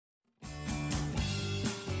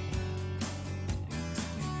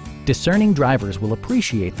discerning drivers will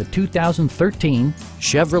appreciate the 2013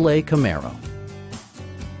 Chevrolet Camaro.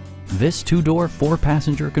 This two-door,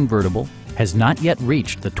 four-passenger convertible has not yet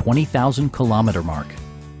reached the 20,000-kilometer mark.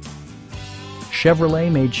 Chevrolet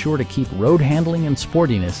made sure to keep road handling and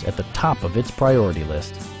sportiness at the top of its priority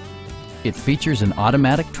list. It features an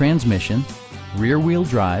automatic transmission, rear-wheel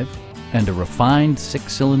drive, and a refined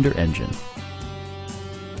six-cylinder engine.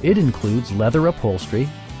 It includes leather upholstery,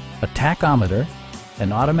 a tachometer,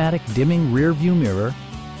 an automatic dimming rear-view mirror,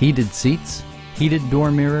 heated seats, heated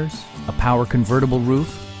door mirrors, a power convertible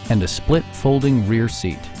roof, and a split folding rear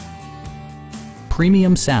seat.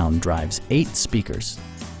 Premium sound drives 8 speakers,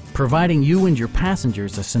 providing you and your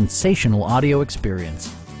passengers a sensational audio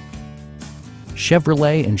experience.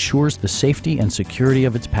 Chevrolet ensures the safety and security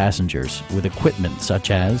of its passengers with equipment such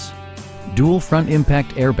as dual front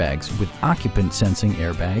impact airbags with occupant sensing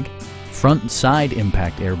airbag, front and side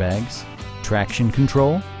impact airbags, traction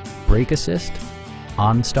control, brake assist,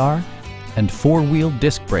 OnStar, and four-wheel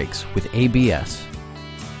disc brakes with ABS.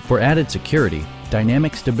 For added security,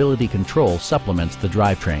 dynamic stability control supplements the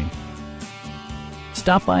drivetrain.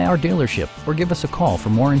 Stop by our dealership or give us a call for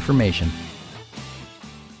more information.